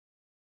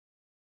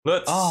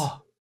Let's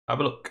have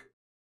a look.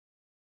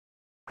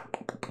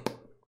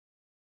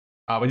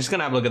 We're just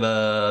gonna have a look at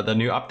the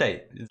new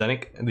update,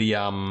 Zenik.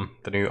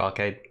 The new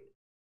arcade.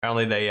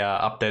 Apparently they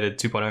updated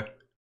 2.0.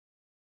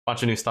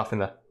 Bunch of new stuff in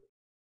there.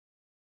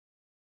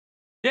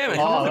 Yeah, man,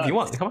 come on if you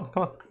want. Come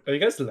on. Are you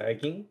guys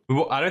lagging?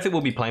 I don't think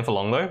we'll be playing for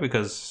long though,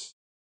 because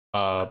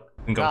we've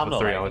been going for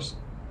 3 hours.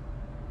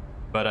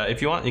 But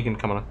if you want, you can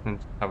come on and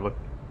have a look.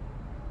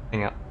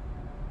 Hang out.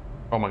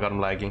 Oh my god, I'm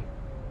lagging.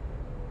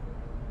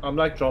 I'm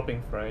like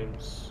dropping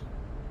frames.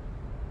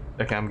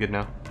 Okay, I'm good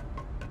now.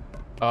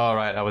 Oh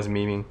right, I was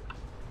memeing.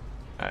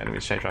 Alright, let me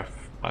change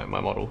my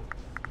model.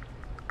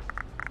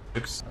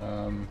 Oops.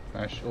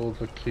 Mash all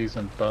the keys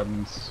and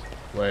buttons.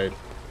 Wait.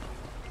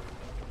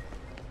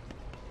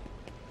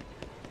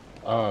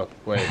 Oh,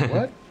 wait,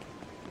 what?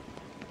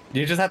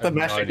 You just have to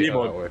mash the idea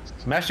how that keyboard. works.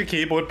 Smash the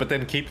keyboard, but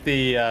then keep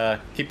the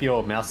keep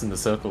your mouse in the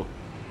circle.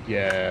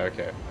 Yeah,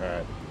 okay,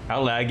 alright.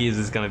 How laggy is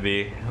this gonna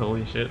be?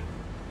 Holy shit.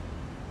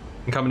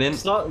 I'm coming in.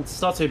 It's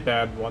not too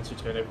bad once you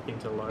turn everything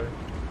to low.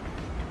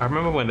 I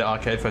remember when the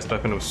arcade first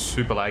opened, it was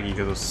super laggy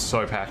because it was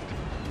so packed.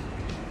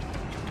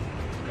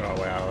 Oh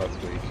wow, that's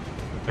weak.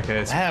 Okay,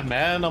 it's Yeah,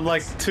 man, I'm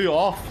like 2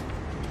 off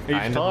each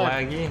kind of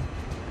time. laggy.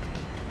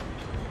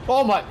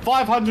 Oh my,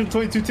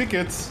 522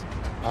 tickets.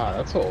 Ah,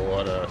 that's a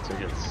lot of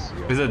tickets.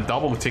 There's a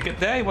double ticket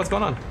there? What's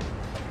going on?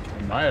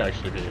 It might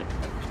actually be.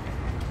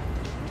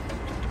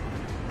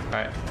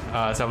 Alright,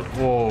 let's have a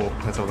whoa,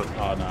 let's have a look.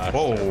 Oh no.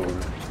 Whoa.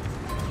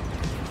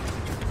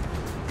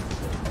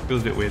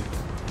 Feels a bit weird.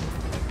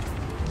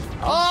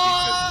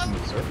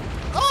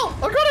 Oh,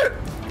 I got it.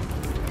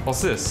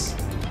 What's this?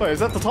 Wait, is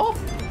that the top?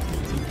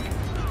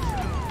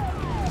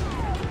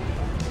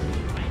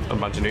 A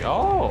bunch of new.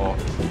 Oh!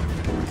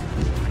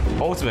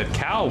 Ultimate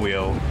cow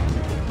wheel.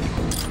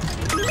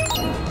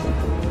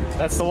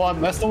 That's the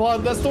one. That's the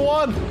one. That's the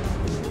one.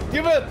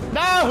 Give it.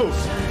 No.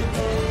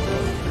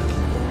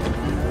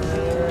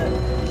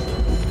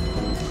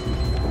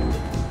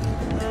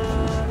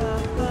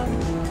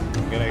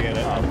 Gonna get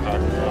it.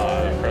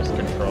 Press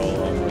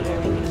control on the...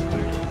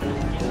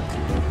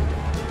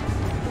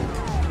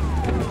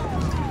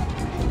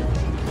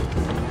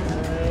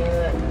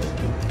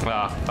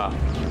 Ah, fuck.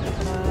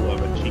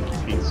 Love a cheeky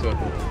pizza.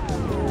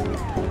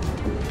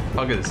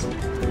 Look at this.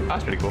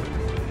 That's pretty cool.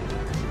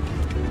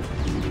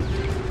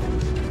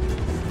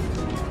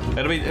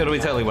 It'll be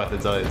totally worth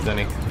it,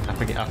 Zenny.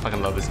 I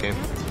fucking love this game.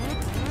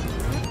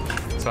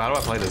 So how do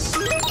I play this?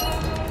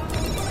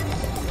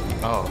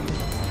 Oh.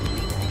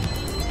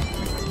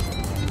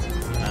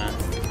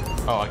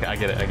 Oh, okay, I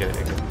get it.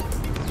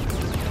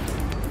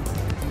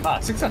 Ah,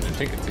 600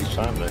 tickets each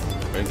time, though.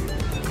 Crazy.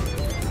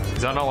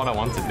 Is that not what I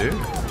want to do?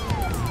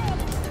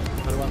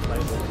 How do I play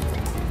this?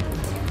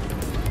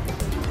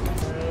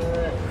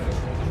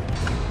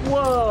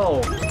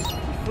 Whoa!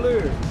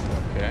 Flew.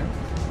 Okay.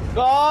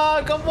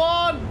 Oh, come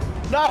on!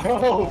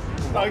 No!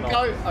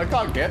 I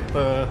can't get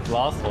the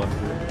last one.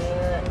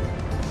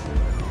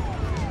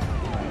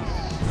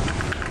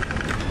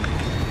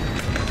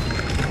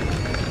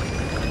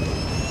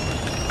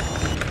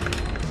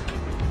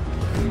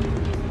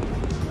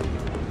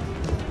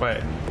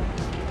 Wait.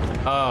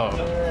 Oh.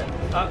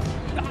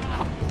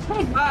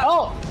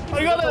 Oh!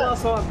 I got The it!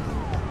 last one.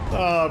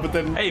 Oh, but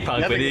then... Hey,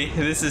 Punk Buddy.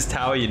 This is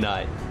Tower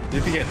Unite. You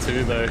have to get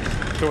 2, though.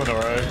 2 in a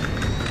row.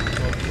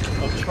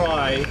 I'll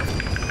try.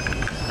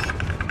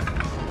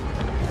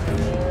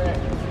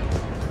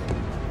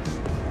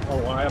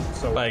 Oh, I am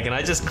so. Wait, can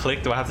I just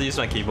click? Do I have to use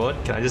my keyboard?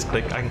 Can I just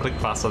click? I can click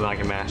faster than I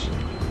can mash.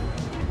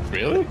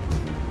 Really?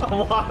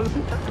 One.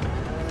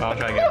 I'll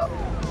try again.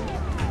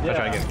 I'll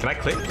try again. Can I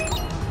click?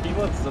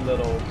 Keyboard's a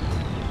little.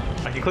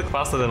 I can click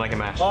faster than I can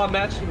mash. Oh,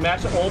 match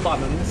all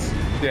buttons.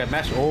 Yeah,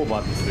 mash all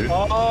buttons, dude.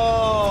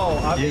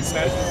 Oh, I've been Yes.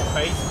 smashing the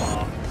space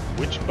bar.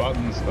 Which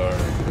buttons though?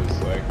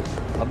 Because like...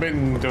 I've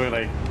been doing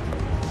like...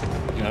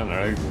 I don't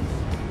know.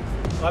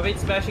 I've been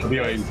smashing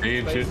Video the AD and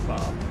space shit.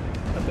 bar.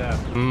 And then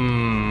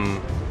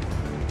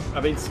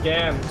I've been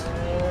scammed.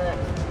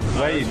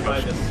 Wait, Let's try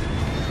this.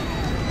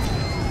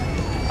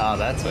 Ah,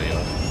 that's what you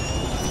are.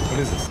 What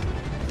is this?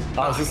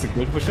 Oh, is this the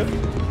good push it?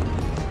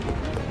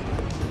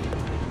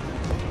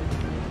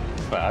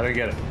 Wait, I don't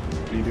get it.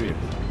 What do you do here?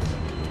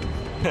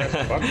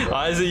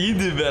 Why is it you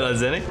do better,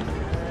 Zenny?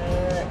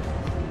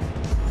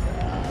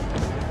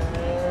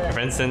 My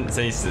friend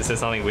said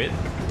something weird.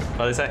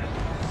 What did they say?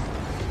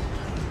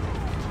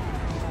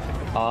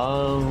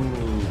 Oh.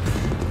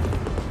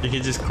 You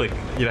can just click.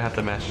 You don't have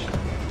to mash.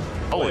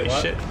 Holy Wait,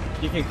 what? shit.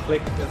 You can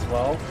click as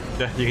well.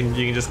 Yeah, you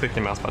can just click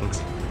your mouse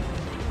buttons.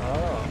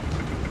 Oh.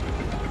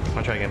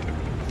 I'll try again.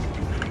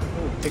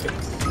 Ooh,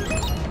 tickets.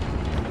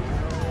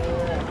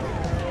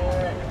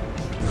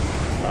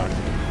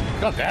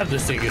 God damn,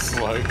 this thing is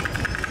slow.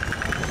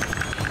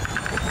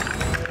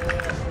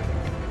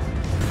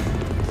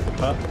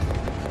 Huh?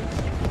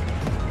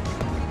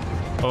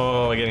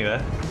 Oh, we're getting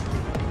there.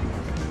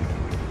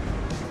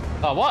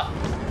 Oh, what?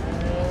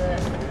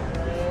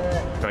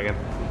 Try again.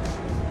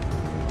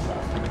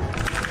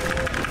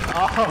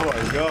 Oh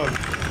my god.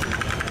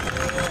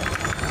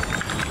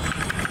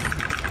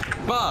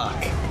 Fuck!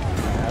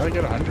 How did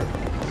I get 100?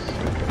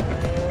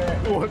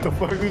 What the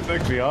fuck is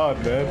actually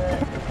hard, man?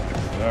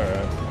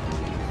 Alright.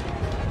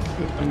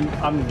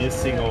 I'm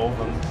missing all of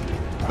them.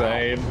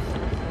 Same.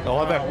 I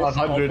want that What's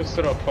the 500.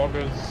 opposite of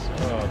poggers?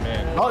 Oh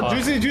man. Oh,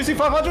 juicy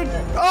 500!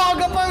 Oh, I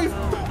got both!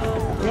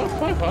 You got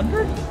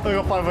 500? I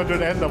got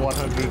 500 and the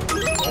 100.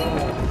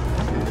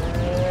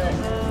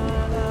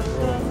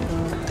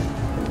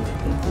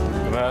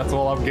 That's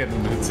all I'm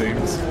getting, it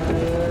seems.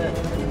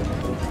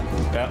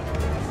 Yeah.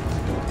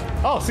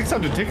 Oh,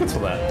 600 tickets for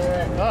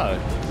that. Ah,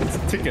 it's a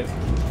ticket.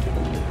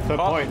 No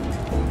point.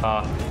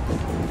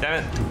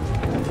 Damn it.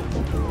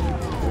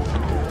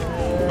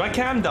 My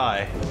cam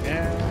die.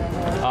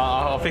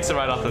 I'll fix it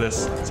right after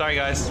this. Sorry,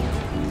 guys.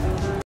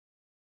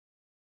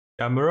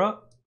 Camera?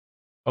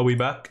 Are we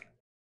back?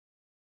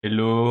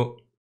 Hello.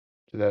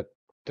 Did I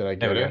There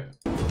get we go. it?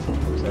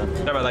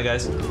 Sorry about that,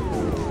 guys.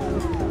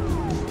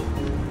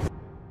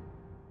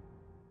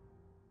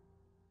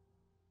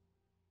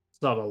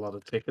 It's not a lot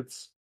of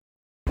tickets.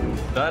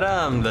 That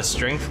the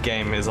strength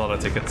game is a lot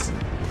of tickets.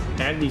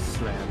 Candy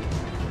Slam.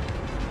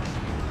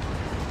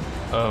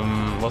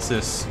 What's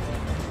this?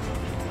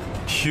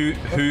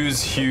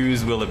 Whose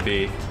hues will it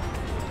be?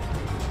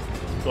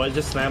 Do I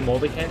just slam all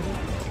the candy?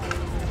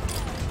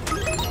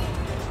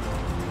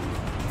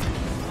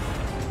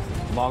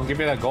 Mom, give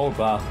me that gold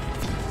bar.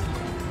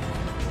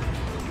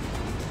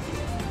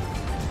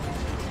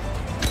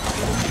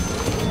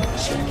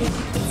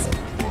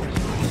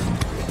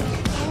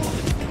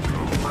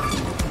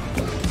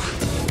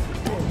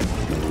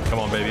 Come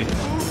on, baby.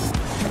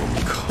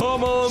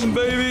 Come on,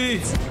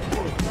 baby!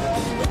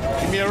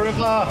 Give me a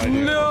river!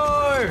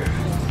 No!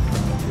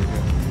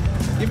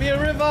 Give me a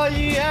river,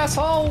 you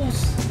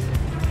assholes!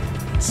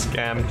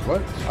 Scammed.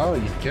 What? Oh,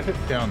 you get it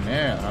down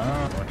there.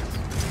 Oh.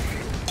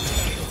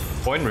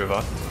 Coin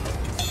River.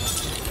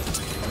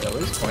 At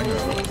least coin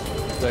river.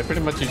 So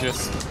pretty much you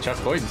just chuck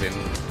coins in.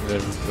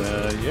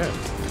 And, yeah.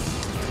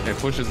 It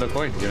pushes the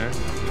coin, you know?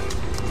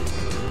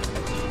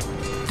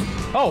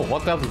 Oh,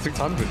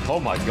 1,600. Oh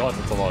my god,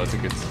 that's a lot of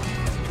tickets.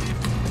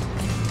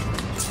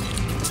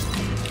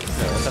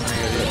 Yeah, what's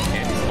happening over there?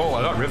 Candy. Oh,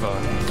 I got River.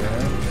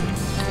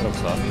 Yeah.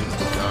 Looks like.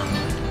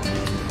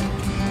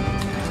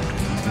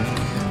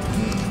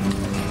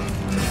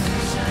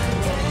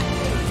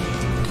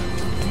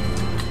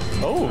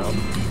 Oh!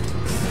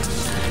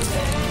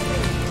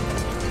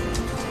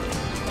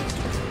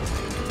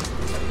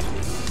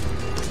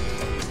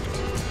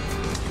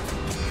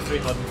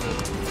 300.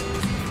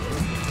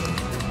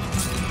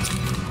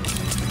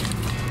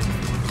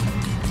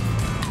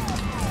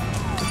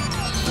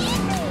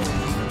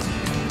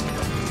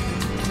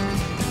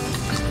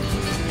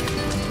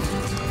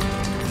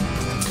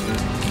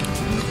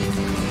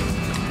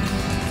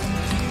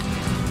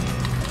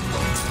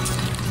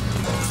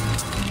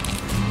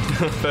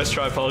 First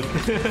try, Pog.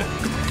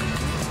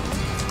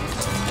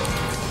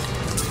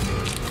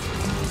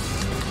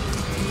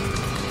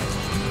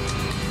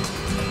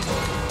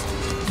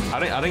 I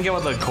didn't get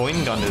what the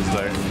coin gun is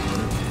though.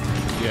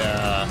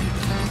 Yeah.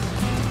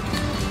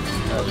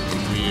 That would be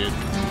weird.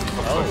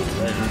 Oh,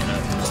 wait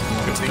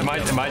a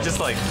minute. Am I just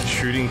like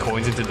shooting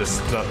coins into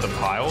the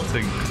pile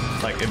to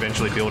like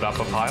eventually build up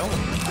a pile?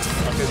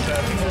 Okay, so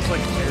I think there's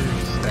like 2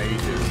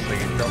 stages. They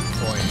can drop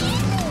coins.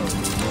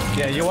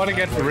 Yeah, you want to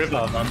get the river.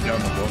 I'm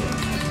down the water.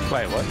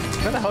 Wait, what?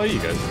 Where the hell are you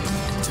guys?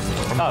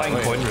 I'm playing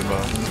wait. Coin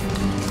River.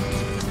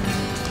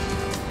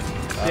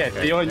 Yeah,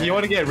 Okay. you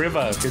want to get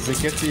river because it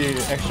gets you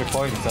extra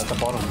coins at the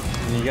bottom.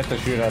 And you get the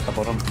shooter at the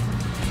bottom.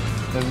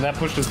 And that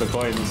pushes the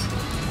coins.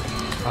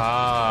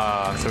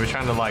 Ah, so we're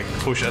trying to like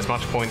push as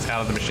much points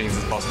out of the machines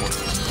as possible.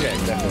 Yeah,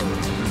 exactly.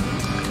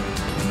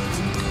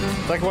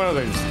 It's like one of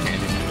those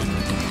candy.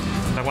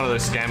 Like one of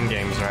those scam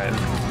games, right?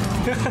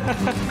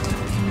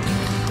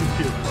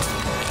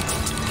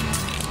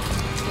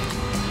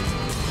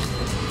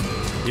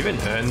 You even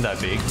earned that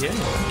big yet?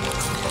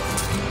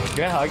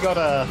 Yeah, I got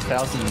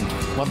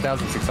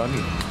 1,600.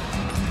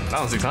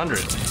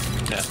 1,600.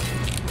 Yeah.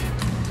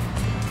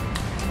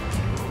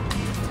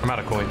 I'm out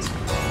of coins.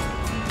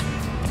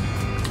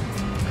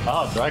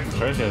 Oh, Dragon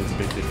Treasure is a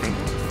bit different.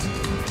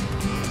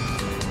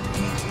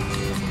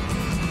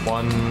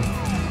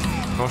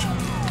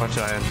 What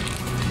should I earn?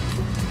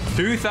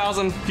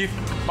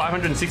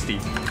 2,560.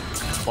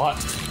 What?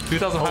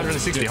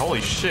 2,560.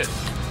 Holy shit.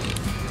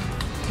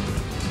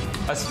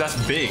 That's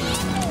big.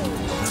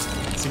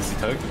 60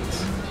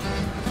 tokens.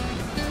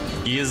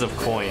 Years of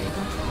coin.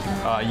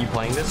 Are you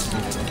playing this?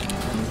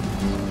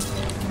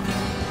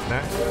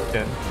 No?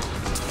 Yeah.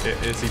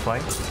 Is he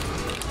playing?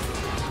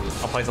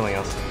 I'll play something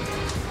else.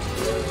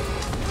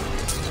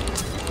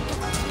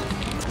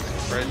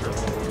 Treasure.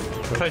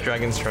 I'll play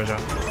Dragon's Treasure.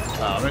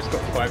 I almost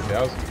got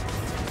 5,000.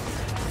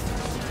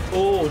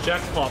 Oh,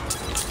 jackpot.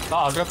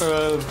 Oh, I got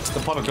the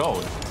pot of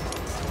gold.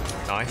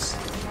 Nice.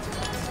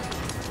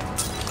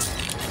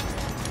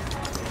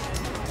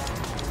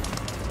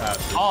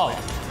 Oh,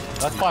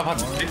 that's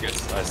 500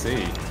 tickets. I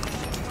see.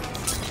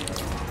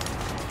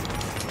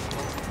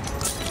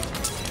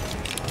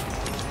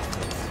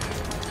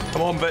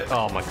 Come on, but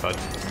oh my god,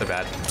 so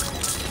bad.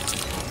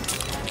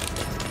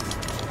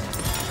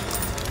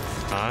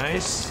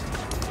 Nice.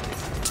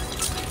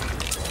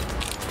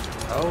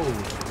 Oh,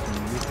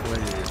 this way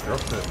you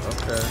dropped it.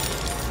 Okay.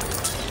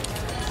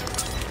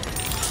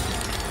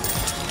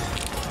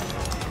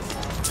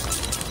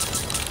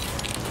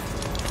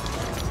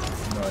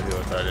 No idea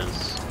what that is.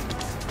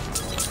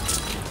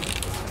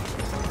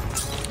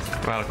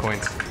 I'm out of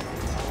coins.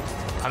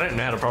 I don't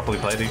know how to properly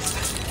play these.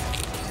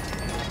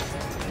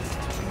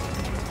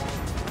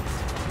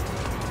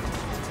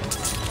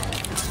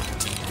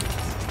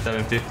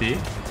 $750.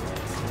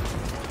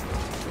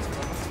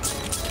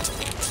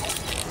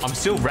 I'm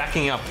still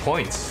racking up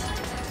points.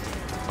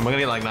 Am I gonna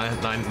get like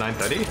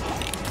 930?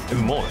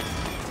 Even more.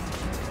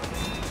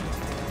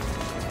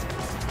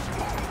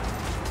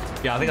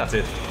 Yeah, I think that's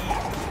it.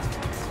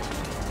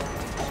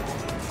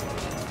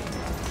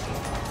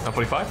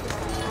 945?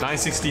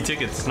 960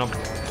 tickets.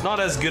 Not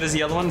as good as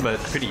the other one, but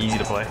pretty easy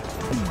to play.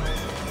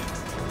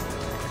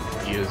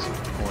 Years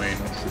of coin.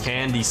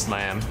 Candy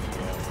slam.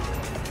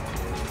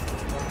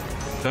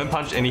 Don't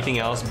punch anything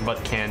else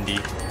but candy.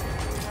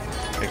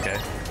 Okay.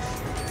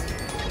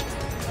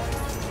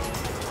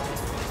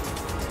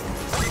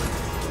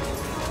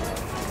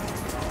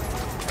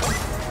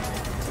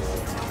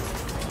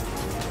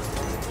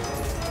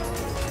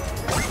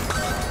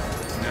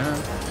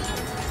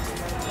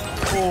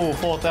 Oh,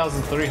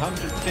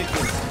 4,300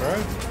 tickets, bro.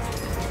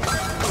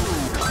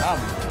 I'm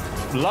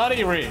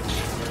bloody rich.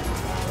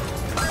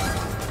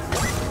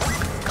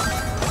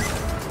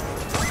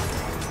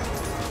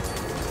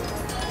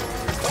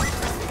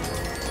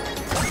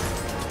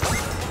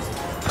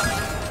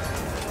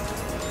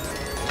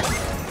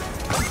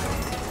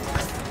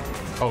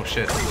 Oh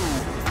shit.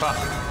 Fuck.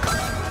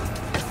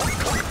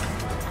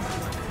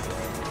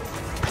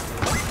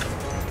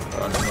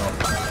 Oh no.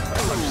 I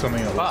punched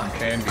something that wasn't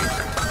candy.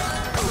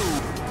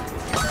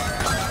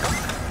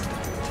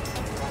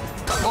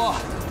 Oh!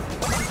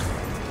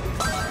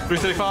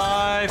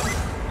 335!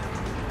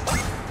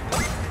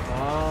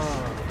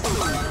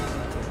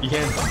 You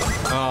can.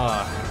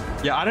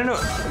 Yeah, I don't know.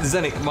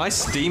 Zenik, my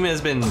Steam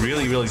has been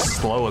really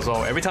slow as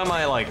well. Every time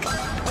I like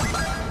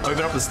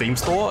open up the Steam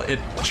store, it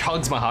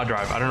chugs my hard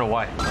drive. I don't know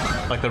why.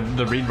 Like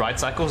the read-write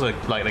cycles are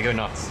like they go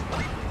nuts.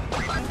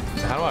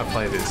 So how do I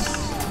play this?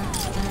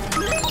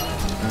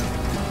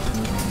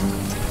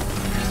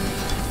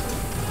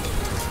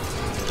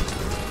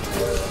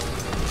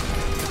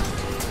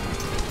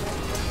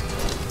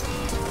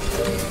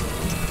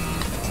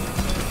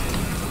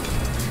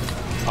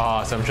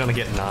 Oh, so I'm trying to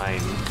get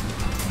 9.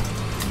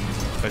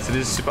 Wait, so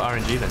this is super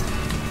RNG then?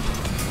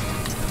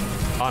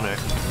 Oh no.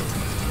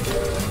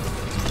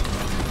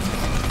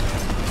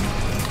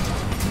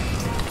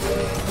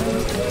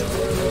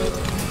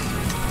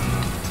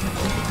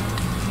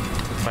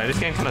 Wait, this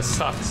game kind of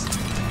sucks.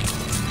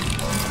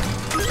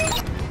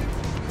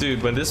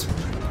 Dude, when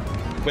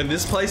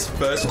this place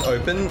first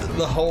opened,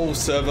 the whole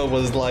server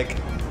was like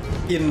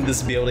in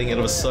this building and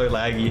it was so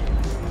laggy.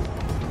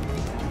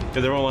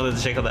 Because everyone wanted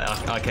to check out the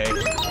arcade.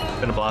 It's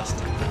been a blast.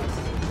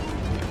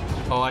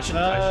 Oh, I should.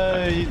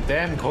 You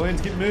damn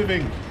coins, keep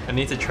moving. I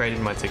need to trade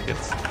in my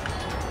tickets.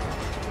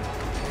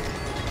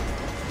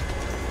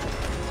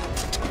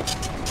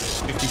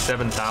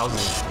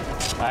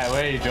 57,000. Alright,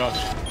 where are you, Josh?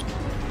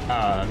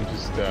 I'm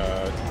just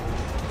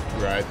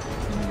right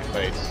in your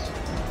face.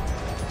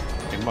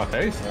 In my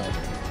face?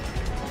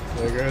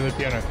 There go to the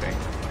piano thing.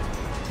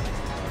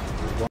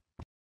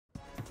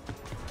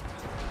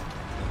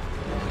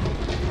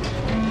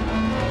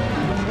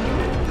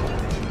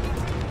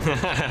 I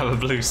have a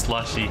blue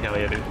slushy, hell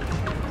yeah, dude.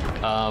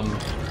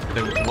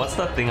 What's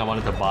that thing I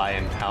wanted to buy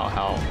and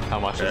how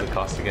much does it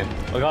cost again?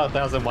 I got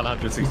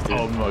 1,162.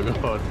 Oh my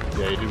god.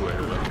 Yeah, you do wear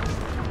it.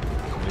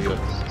 You got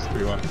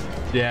 3-1.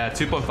 Yeah,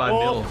 2.5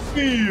 mil.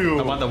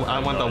 I want the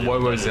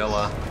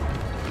Wowozella.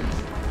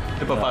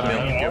 2.5 mil.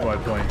 You get my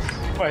points.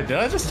 Wait, did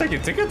I just take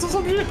your tickets or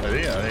something? I think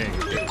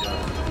you did.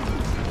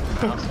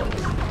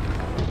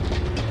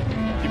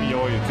 Give me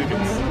all your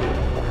tickets.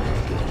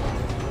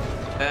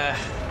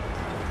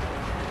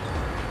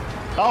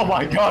 Oh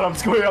my god, I'm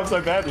screwing up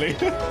so badly.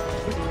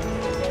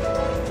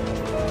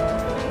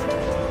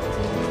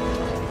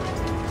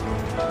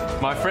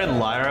 My friend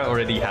Lyra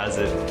already has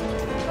it.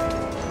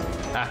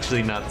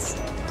 Actually nuts.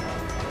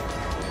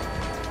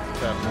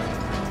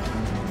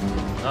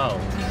 Oh.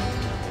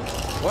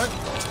 What?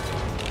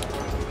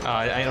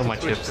 I ate all my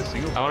chips.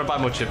 I want to buy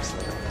more chips.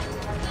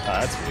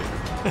 That's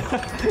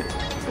good.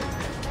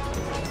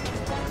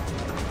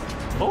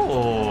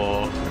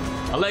 Oh,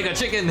 a Lego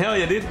chicken, hell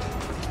yeah, dude.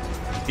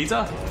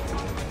 Pizza?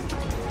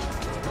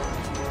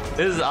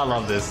 I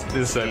love this. This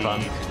is so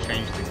fun.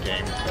 Change the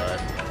game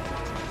side.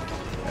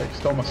 I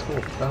stole my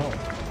score. Oh.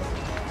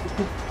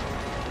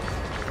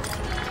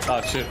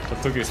 Oh shit, I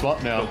took your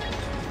spot now.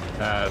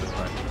 That's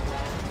fine.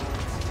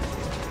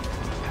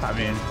 I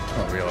mean,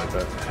 not really,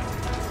 but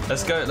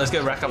Let's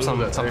go rack up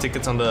some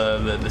tickets on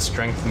the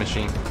strength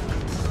machine.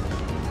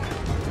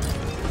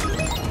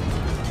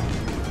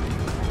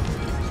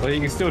 Well, you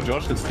can steal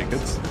Josh's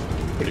tickets.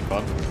 Pretty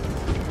fun.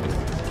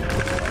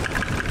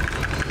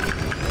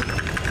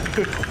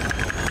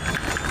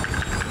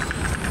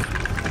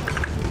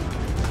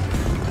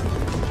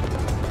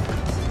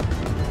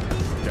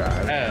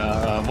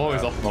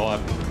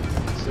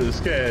 This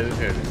guy.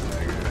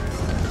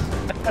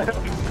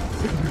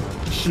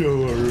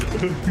 Sure.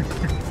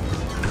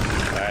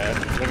 Alright,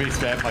 let me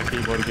spam my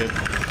keyboard again.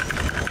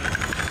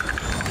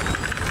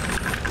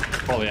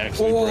 Probably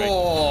actually break.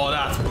 Oh,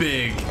 that's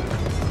big.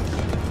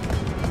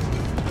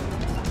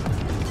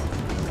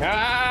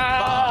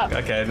 Ah!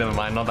 Fuck. Okay, never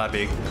mind. Not that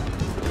big.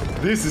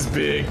 This is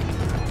big.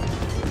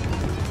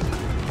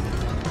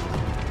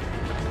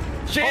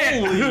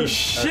 Shit! Holy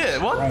shit!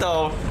 What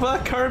the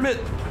fuck, Kermit?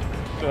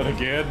 Not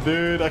again,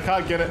 dude. I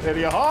can't get it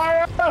any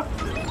higher.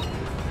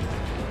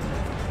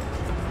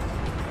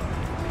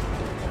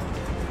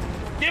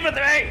 Give it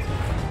to me!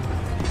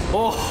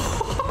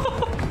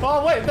 Oh!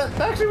 Oh wait, that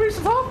actually reached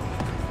the top?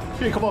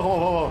 Here, come on, come on,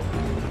 come on.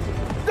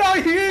 No,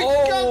 you got me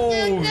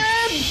Oh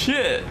again!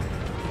 shit!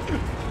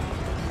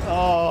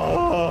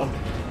 Oh,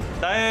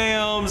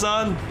 Damn,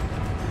 son!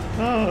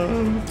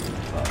 I'm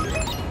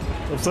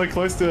so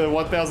close to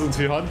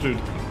 1,200.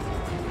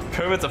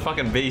 Kermit's a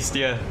fucking beast,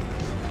 yeah.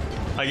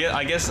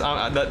 I guess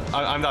I'm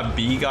that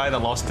B guy that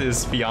lost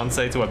his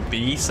fiance to a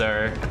bee,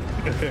 so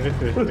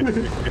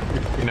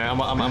you know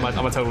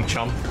I'm a total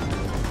chump.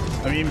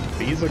 I mean,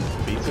 bees are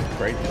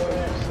great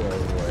though, so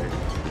like.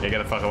 Yeah, get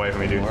the fuck away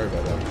from me, dude. Don't worry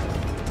about that.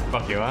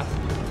 Fuck you, huh?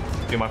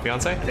 You my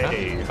fiance?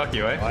 Hey. Huh? Fuck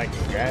you, eh? Like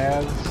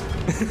gas.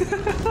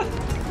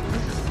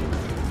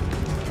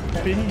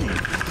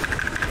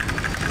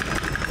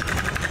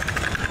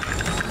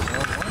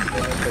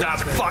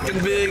 That's fucking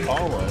big.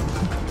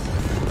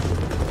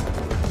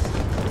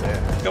 Yeah.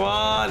 Come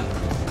on.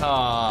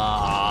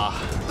 Ah.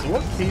 So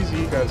what keys are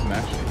you guys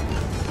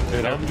mashing?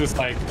 Dude, I'm just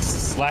like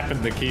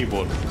slapping the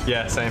keyboard.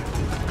 Yeah, same.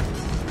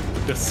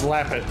 Just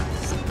slap it.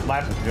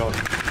 Slap it, John.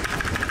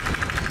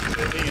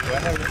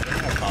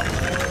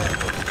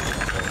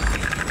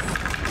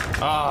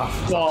 Ah.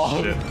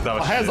 Oh, shit. That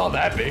was my hand's shit. not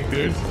that big,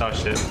 dude. Oh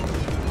shit.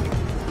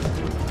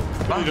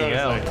 What are you Fucking trying to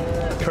hell.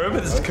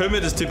 say?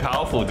 Kermit is too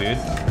powerful, dude.